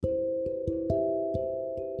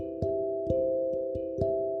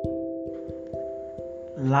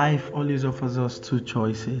Life always offers us two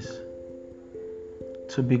choices: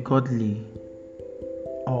 to be godly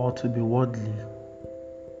or to be worldly,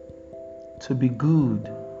 to be good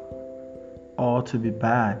or to be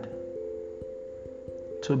bad,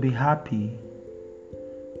 to be happy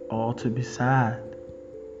or to be sad,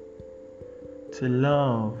 to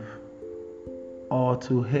love or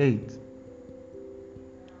to hate,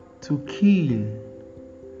 to kill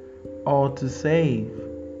or to save,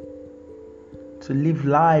 to live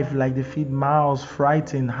life like the feed mouse,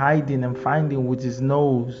 frightened, hiding and finding with his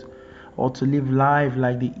nose, or to live life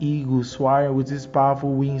like the eagle, soaring with his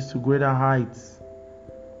powerful wings to greater heights.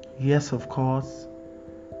 Yes, of course,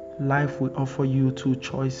 life will offer you two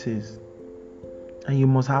choices, and you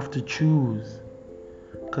must have to choose,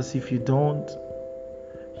 because if you don't,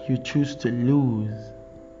 you choose to lose.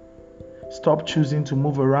 Stop choosing to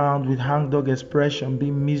move around with hangdog expression,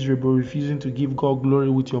 being miserable, refusing to give God glory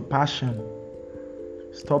with your passion.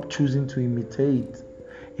 Stop choosing to imitate.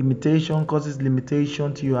 Imitation causes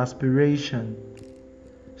limitation to your aspiration.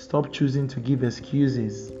 Stop choosing to give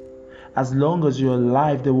excuses. As long as you're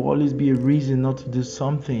alive, there will always be a reason not to do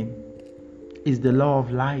something. It's the law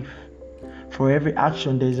of life. For every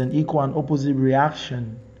action, there is an equal and opposite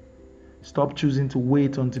reaction. Stop choosing to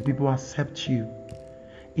wait until people accept you.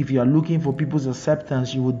 If you are looking for people's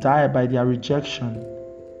acceptance, you will die by their rejection.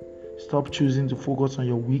 Stop choosing to focus on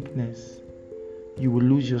your weakness. You will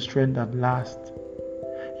lose your strength at last.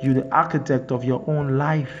 You're the architect of your own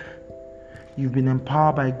life. You've been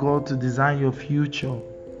empowered by God to design your future.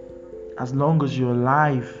 As long as you're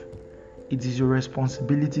alive, it is your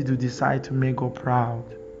responsibility to decide to make God proud.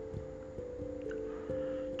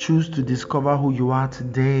 Choose to discover who you are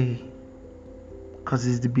today, because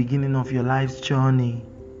it's the beginning of your life's journey.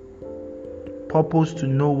 Purpose to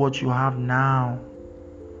know what you have now,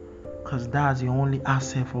 because that's your only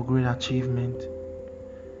asset for great achievement.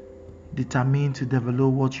 Determine to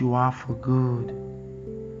develop what you are for good,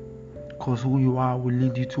 because who you are will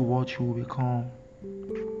lead you to what you will become.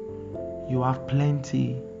 You have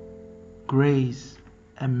plenty, grace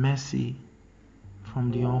and mercy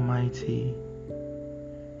from the Almighty.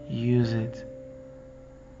 Use it.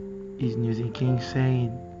 Is Newton King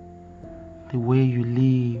saying, the way you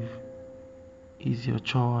live is your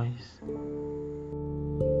choice.